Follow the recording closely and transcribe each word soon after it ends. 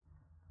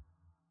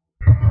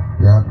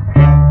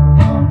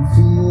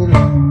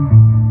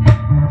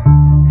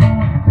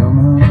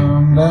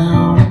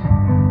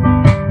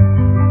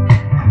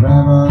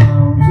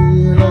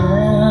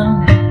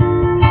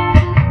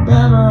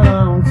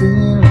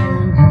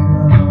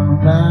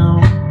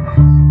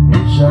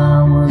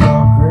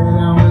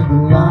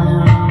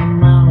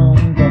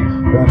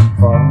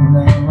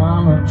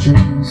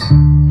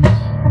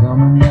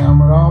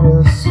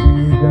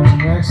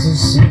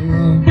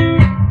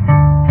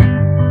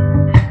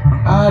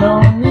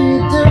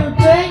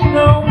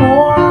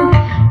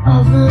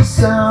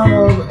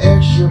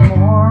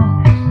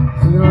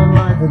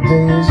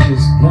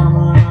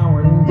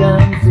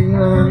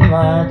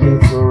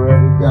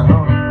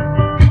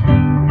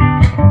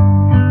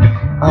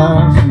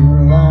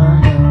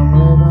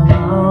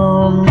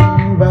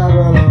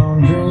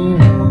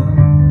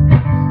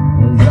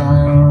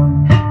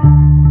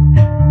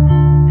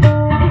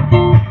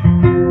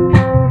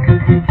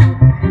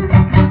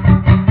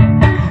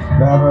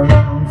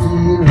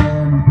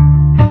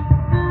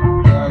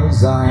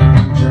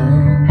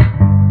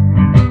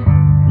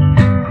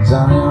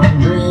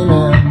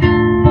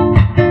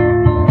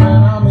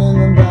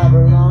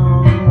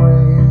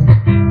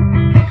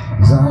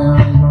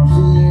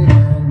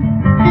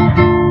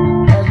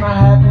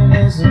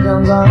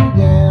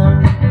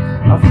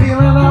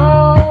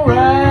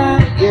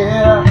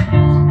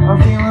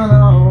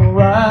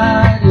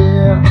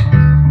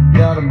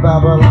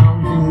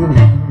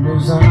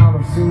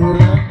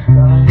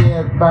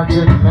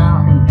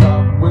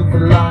mountaintop with the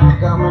lion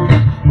coming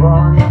down,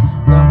 roaring up,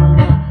 coming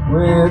down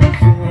with the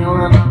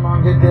feeling. I'm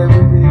gonna get there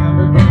with the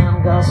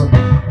underground gossip,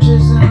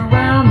 chasing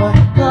around the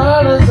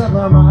colors of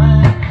my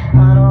mind.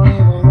 I don't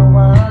even know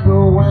where I go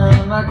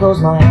when I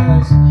close my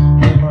eyes.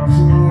 Get my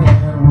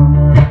feeling,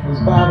 wonder if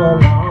it's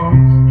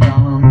Babylon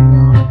calling me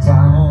all the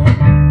time.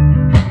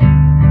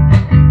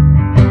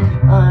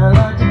 I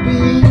like to be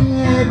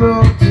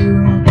able to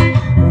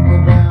think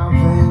about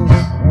things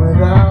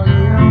without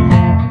you.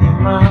 In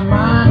my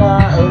mind I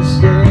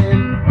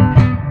escape.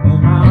 In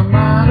my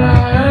mind I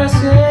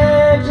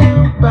escape to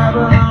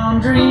Babylon,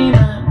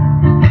 dreaming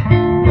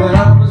that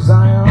I was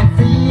Zion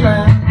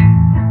feeling.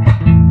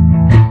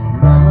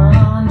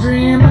 Babylon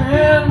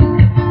dreaming,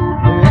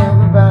 yeah,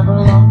 the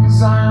Babylon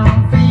Zion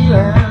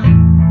feeling.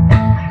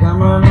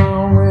 Coming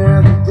on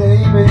with the day,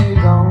 baby,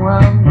 don't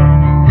run wrong.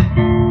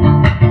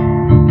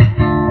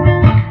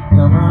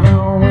 Coming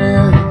on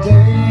with the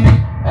day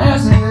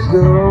as it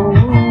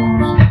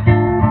goes.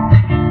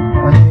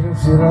 I need to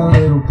feel a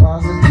little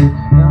positive.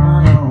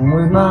 Coming on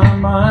with my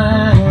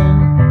mind.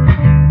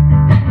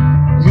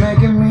 It's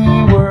making me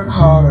work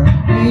harder,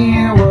 me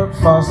work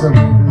faster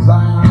with the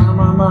Zion on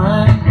my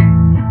mind.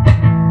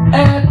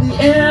 At the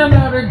end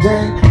of the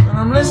day, when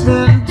I'm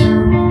listening to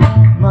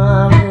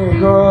my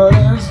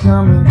recordings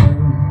coming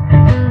through,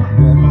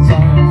 get the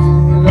Zion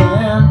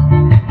feeling.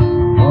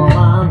 Oh,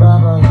 my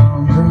Babylon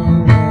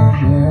dreaming,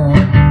 yeah.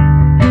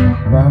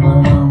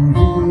 Babylon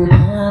feeling,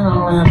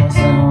 oh, and my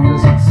sound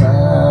is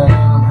inside, and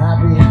I'm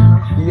happy and I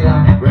feel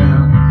on the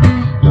ground.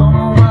 Don't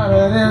know what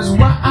it is,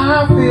 why I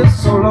feel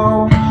so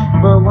low,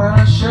 but when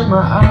I shut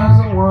my eyes,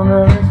 I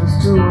wonder if it's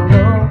too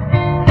low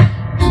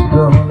to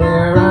go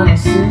there and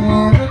see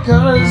the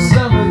colors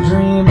of a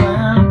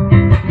dreamland.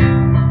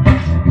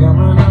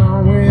 Coming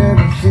on with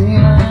the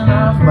feeling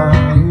of my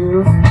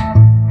youth.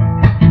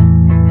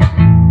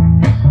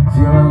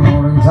 Feeling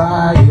old and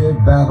tired,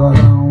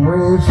 Babylon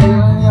way.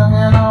 Feeling young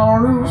and all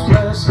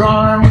ruthless,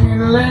 strong and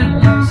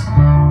relentless.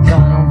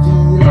 Zion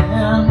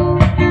feeling,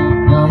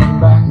 coming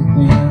back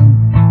again.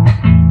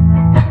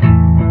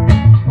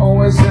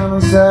 Always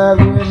coming sad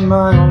with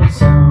my own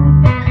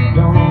sound.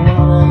 Don't know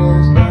what it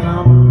is, but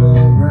I'm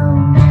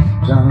underground.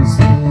 Trying to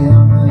stay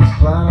on this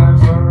planet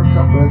for a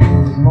couple of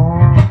days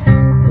more.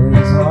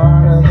 It's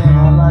harder than I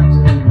like to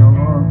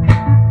ignore.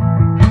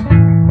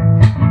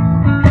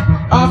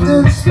 After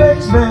the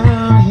spaceman,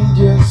 he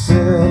just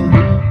said,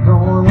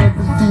 going with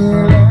the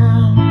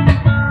feeling.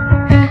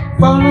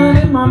 Falling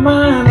in my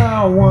mind,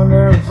 I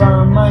wonder if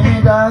I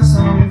might die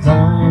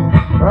sometime.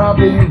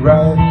 Probably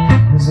right,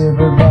 'cause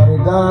everybody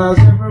dies,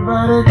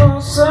 everybody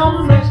goes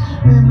someplace.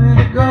 Maybe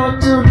to go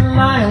to the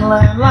lion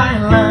land,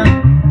 lion land.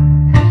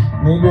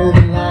 Maybe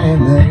the lion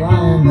there,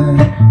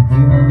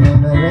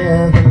 feeling that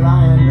they're the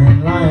lion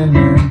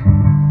there.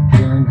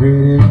 Feeling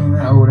great in the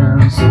old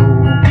and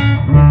soul.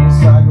 When the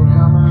cycle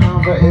coming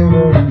on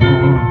forever and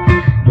more.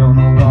 Don't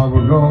know where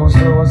we're going,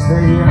 so I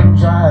stay here and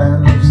try and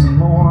live some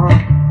more.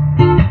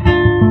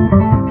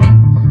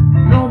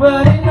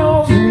 Nobody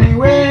knows really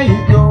where you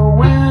go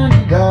when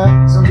you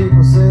die. Some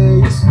people say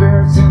your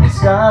spirit's in the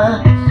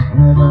sky.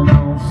 Never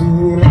know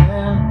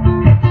feeling.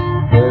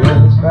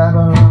 There is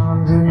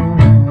Babylon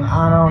dreaming.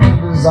 I don't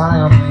need the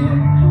Zion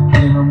land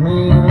in a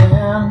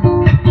meaning.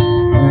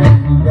 And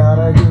you got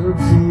a good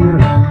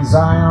feeling,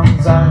 Zion,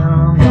 Zion.